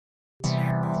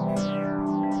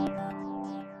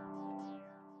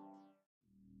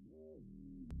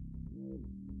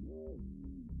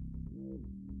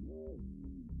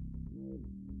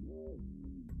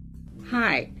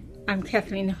I'm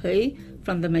Kathleen Hui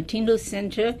from the Martino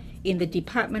Center in the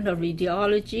Department of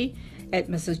Radiology at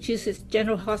Massachusetts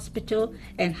General Hospital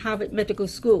and Harvard Medical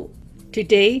School.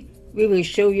 Today, we will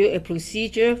show you a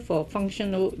procedure for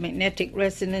functional magnetic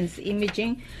resonance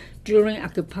imaging during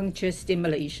acupuncture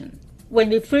stimulation. When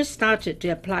we first started to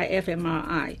apply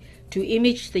fMRI to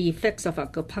image the effects of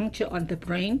acupuncture on the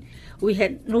brain, we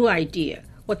had no idea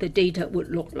what the data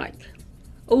would look like.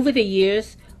 Over the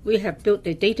years, we have built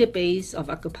a database of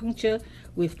acupuncture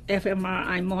with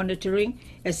fMRI monitoring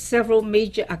at several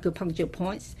major acupuncture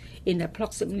points in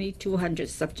approximately 200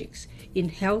 subjects in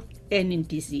health and in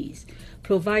disease,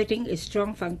 providing a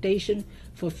strong foundation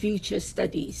for future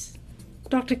studies.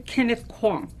 Dr. Kenneth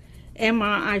Kwong,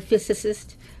 MRI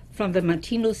physicist from the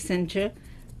Martino Center,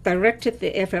 directed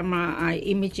the fMRI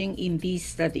imaging in these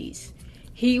studies.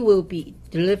 He will be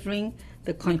delivering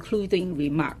the concluding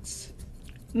remarks.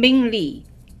 Ming Lee,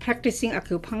 practicing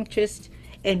acupuncturist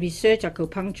and research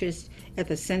acupuncturist at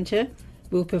the center,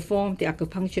 will perform the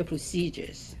acupuncture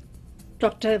procedures.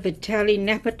 Dr. Vitaly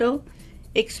Nepedo,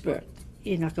 expert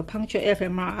in acupuncture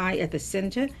fMRI at the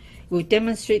center, will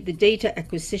demonstrate the data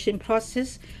acquisition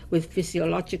process with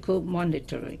physiological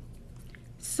monitoring.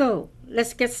 So,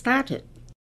 let's get started.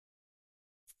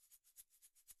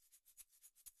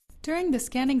 During the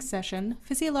scanning session,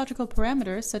 physiological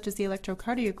parameters such as the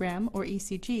electrocardiogram, or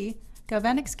ECG,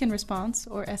 galvanic skin response,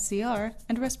 or SCR,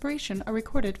 and respiration are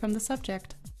recorded from the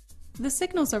subject. The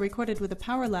signals are recorded with a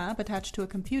power lab attached to a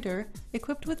computer,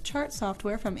 equipped with chart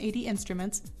software from 80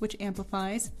 instruments, which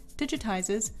amplifies,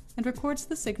 digitizes, and records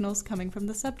the signals coming from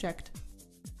the subject.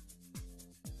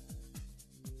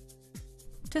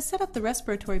 To set up the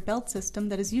respiratory belt system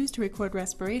that is used to record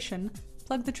respiration,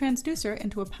 plug the transducer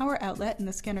into a power outlet in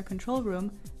the scanner control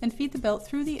room and feed the belt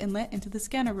through the inlet into the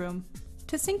scanner room.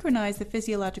 To synchronize the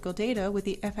physiological data with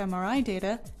the fMRI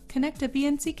data, connect a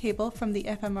BNC cable from the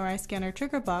fMRI scanner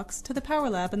trigger box to the power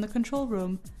lab in the control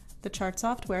room. The chart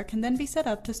software can then be set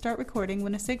up to start recording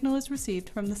when a signal is received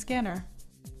from the scanner.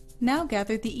 Now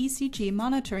gather the ECG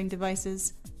monitoring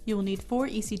devices. You will need 4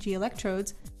 ECG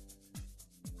electrodes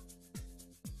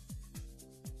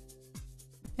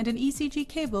and an ECG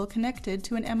cable connected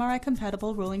to an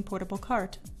MRI-compatible rolling portable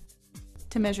cart.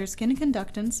 To measure skin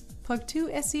conductance, plug 2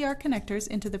 SCR connectors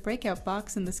into the breakout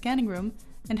box in the scanning room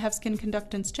and have skin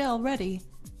conductance gel ready.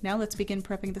 Now let's begin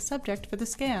prepping the subject for the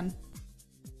scan.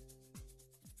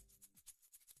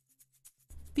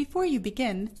 Before you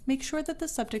begin, make sure that the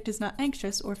subject is not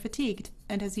anxious or fatigued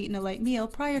and has eaten a light meal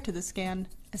prior to the scan,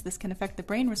 as this can affect the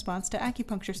brain response to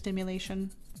acupuncture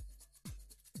stimulation.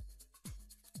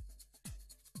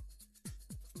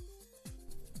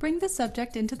 Bring the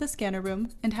subject into the scanner room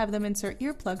and have them insert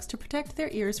earplugs to protect their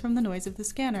ears from the noise of the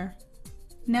scanner.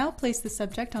 Now place the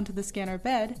subject onto the scanner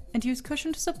bed and use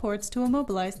cushioned supports to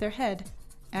immobilize their head.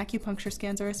 Acupuncture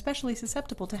scans are especially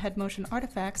susceptible to head motion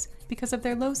artifacts because of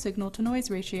their low signal-to-noise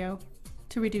ratio.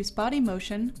 To reduce body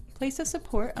motion, place a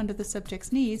support under the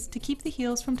subject's knees to keep the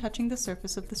heels from touching the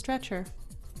surface of the stretcher.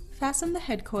 Fasten the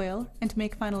head coil and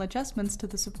make final adjustments to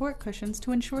the support cushions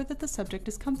to ensure that the subject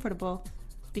is comfortable.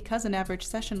 Because an average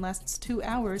session lasts 2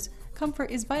 hours,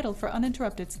 comfort is vital for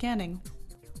uninterrupted scanning.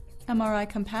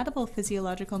 MRI-compatible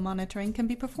physiological monitoring can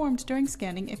be performed during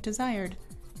scanning if desired.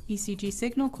 ECG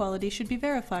signal quality should be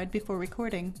verified before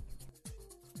recording.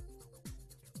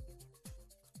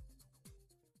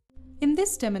 In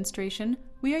this demonstration,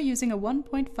 we are using a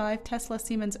 1.5 Tesla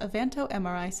Siemens Avanto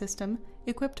MRI system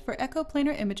equipped for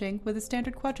echoplanar imaging with a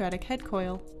standard quadratic head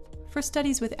coil. For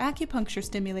studies with acupuncture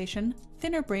stimulation,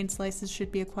 thinner brain slices should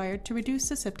be acquired to reduce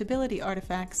susceptibility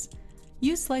artifacts.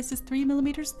 Use slices 3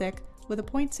 mm thick with a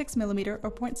 0.6 mm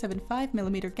or 0.75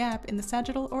 mm gap in the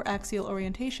sagittal or axial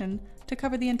orientation to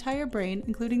cover the entire brain,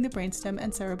 including the brainstem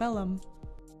and cerebellum.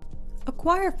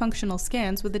 Acquire functional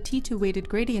scans with a T2 weighted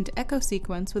gradient echo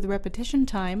sequence with a repetition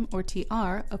time, or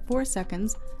TR, of 4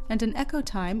 seconds and an echo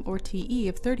time, or TE,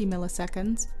 of 30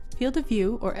 milliseconds, field of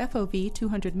view, or FOV,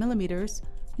 200 mm,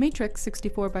 matrix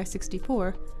 64 by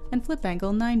 64, and flip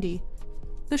angle 90.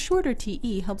 The shorter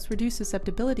TE helps reduce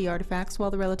susceptibility artifacts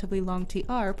while the relatively long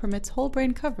TR permits whole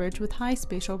brain coverage with high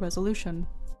spatial resolution.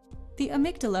 The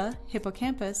amygdala,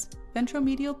 hippocampus,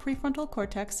 ventromedial prefrontal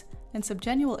cortex, and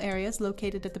subgenual areas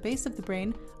located at the base of the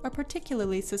brain are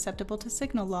particularly susceptible to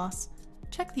signal loss.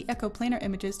 Check the echoplanar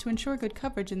images to ensure good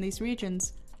coverage in these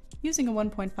regions. Using a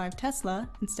 1.5 Tesla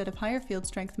instead of higher field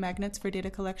strength magnets for data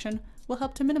collection will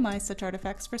help to minimize such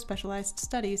artifacts for specialized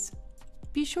studies.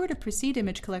 Be sure to precede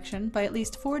image collection by at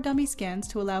least 4 dummy scans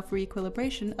to allow for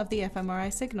equilibration of the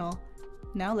fMRI signal.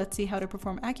 Now let's see how to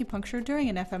perform acupuncture during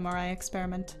an fMRI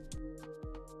experiment.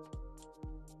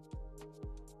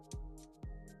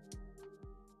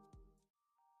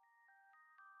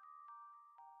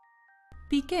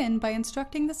 Begin by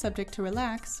instructing the subject to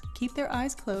relax, keep their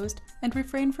eyes closed, and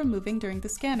refrain from moving during the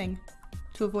scanning.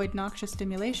 To avoid noxious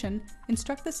stimulation,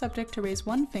 instruct the subject to raise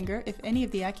one finger if any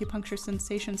of the acupuncture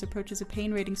sensations approaches a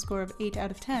pain rating score of 8 out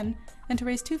of 10, and to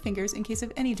raise 2 fingers in case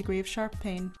of any degree of sharp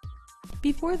pain.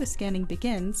 Before the scanning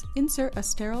begins, insert a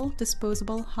sterile,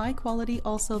 disposable, high-quality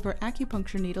all-silver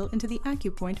acupuncture needle into the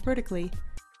acupoint vertically.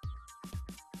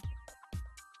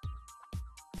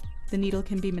 The needle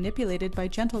can be manipulated by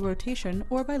gentle rotation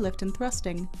or by lift and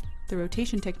thrusting. The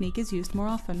rotation technique is used more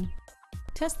often.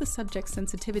 Test the subject's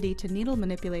sensitivity to needle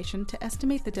manipulation to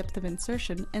estimate the depth of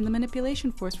insertion and the manipulation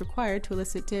force required to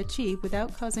elicit De Qi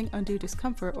without causing undue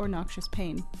discomfort or noxious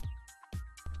pain.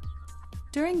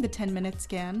 During the 10-minute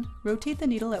scan, rotate the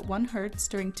needle at 1 Hz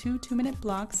during 2 2-minute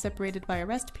blocks separated by a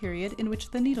rest period in which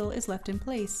the needle is left in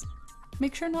place.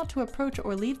 Make sure not to approach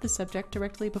or leave the subject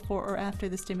directly before or after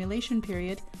the stimulation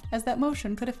period, as that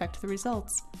motion could affect the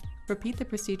results. Repeat the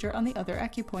procedure on the other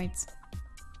acupoints.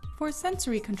 For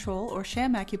sensory control or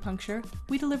sham acupuncture,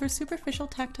 we deliver superficial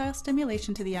tactile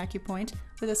stimulation to the acupoint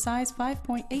with a size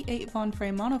 5.88 von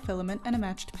Frey monofilament and a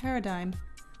matched paradigm.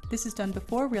 This is done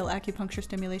before real acupuncture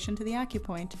stimulation to the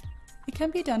acupoint. It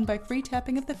can be done by free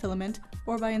tapping of the filament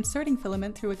or by inserting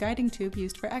filament through a guiding tube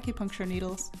used for acupuncture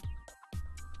needles.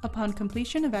 Upon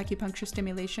completion of acupuncture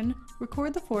stimulation,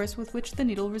 record the force with which the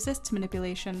needle resists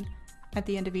manipulation. At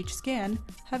the end of each scan,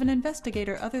 have an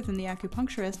investigator other than the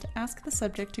acupuncturist ask the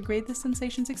subject to grade the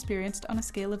sensations experienced on a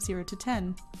scale of 0 to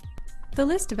 10. The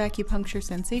list of acupuncture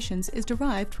sensations is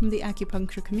derived from the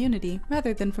acupuncture community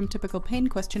rather than from typical pain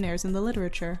questionnaires in the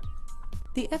literature.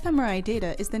 The fMRI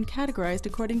data is then categorized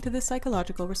according to the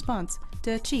psychological response: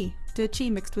 De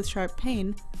Qi mixed with sharp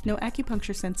pain, no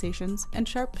acupuncture sensations, and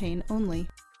sharp pain only.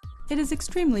 It is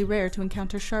extremely rare to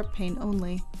encounter sharp pain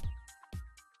only.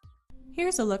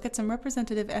 Here's a look at some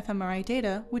representative fMRI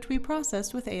data which we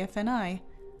processed with AFNI.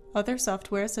 Other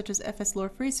software such as FSLore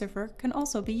FreeSurfer can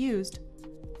also be used.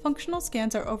 Functional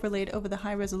scans are overlaid over the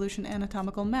high-resolution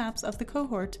anatomical maps of the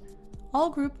cohort. All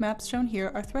group maps shown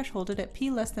here are thresholded at p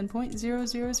less than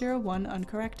 0.0001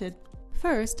 uncorrected.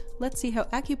 First, let's see how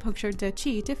acupuncture De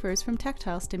Qi differs from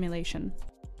tactile stimulation.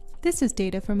 This is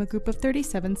data from a group of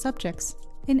 37 subjects.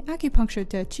 In acupuncture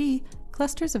De Qi,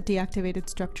 clusters of deactivated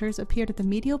structures appeared at the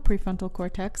medial prefrontal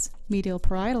cortex, medial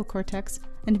parietal cortex,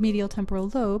 and medial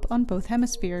temporal lobe on both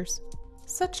hemispheres.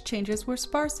 Such changes were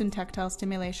sparse in tactile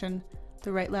stimulation.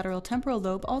 The right lateral temporal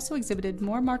lobe also exhibited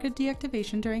more marked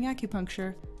deactivation during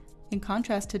acupuncture. In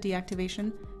contrast to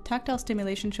deactivation, tactile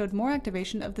stimulation showed more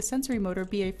activation of the sensory motor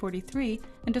BA43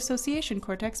 and association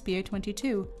cortex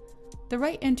BA22. The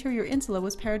right anterior insula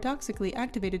was paradoxically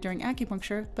activated during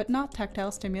acupuncture, but not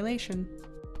tactile stimulation.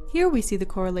 Here we see the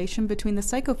correlation between the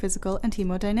psychophysical and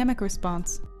hemodynamic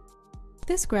response.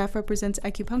 This graph represents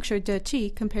acupuncture De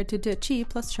Qi compared to De Qi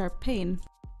plus sharp pain.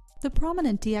 The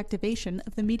prominent deactivation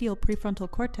of the medial prefrontal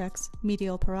cortex,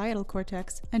 medial parietal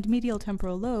cortex, and medial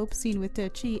temporal lobe seen with De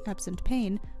Qi absent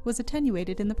pain was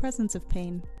attenuated in the presence of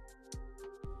pain.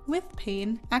 With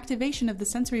pain, activation of the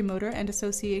sensory motor and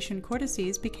association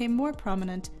cortices became more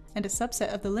prominent, and a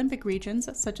subset of the limbic regions,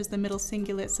 such as the middle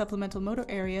cingulate supplemental motor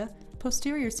area,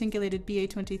 posterior cingulated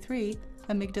BA23,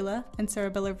 amygdala, and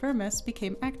cerebellar vermis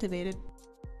became activated.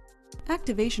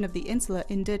 Activation of the insula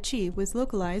in De Qi was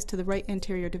localized to the right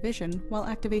anterior division, while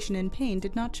activation in pain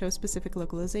did not show specific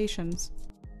localizations.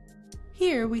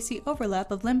 Here we see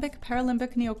overlap of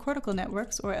limbic-paralimbic neocortical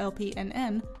networks, or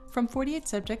LPNN, from 48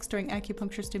 subjects during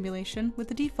acupuncture stimulation with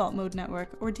the default mode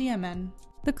network, or DMN.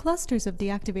 The clusters of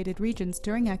deactivated regions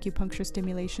during acupuncture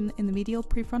stimulation in the medial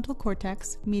prefrontal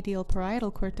cortex, medial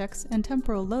parietal cortex, and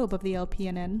temporal lobe of the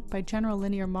LPNN by general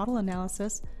linear model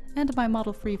analysis and by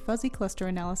model-free fuzzy cluster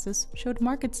analysis showed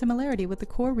marked similarity with the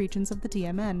core regions of the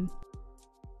DMN.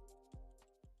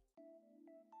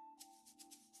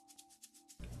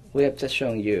 We have just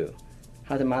shown you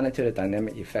how to monitor the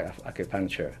dynamic effect of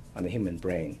acupuncture on the human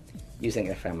brain using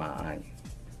fMRI.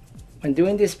 When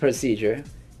doing this procedure,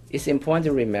 it's important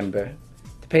to remember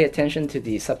to pay attention to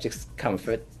the subject's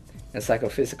comfort and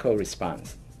psychophysical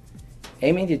response,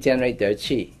 aiming to generate De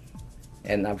Qi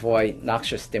and avoid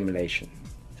noxious stimulation.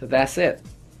 So that's it.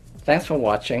 Thanks for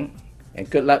watching, and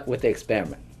good luck with the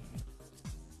experiment.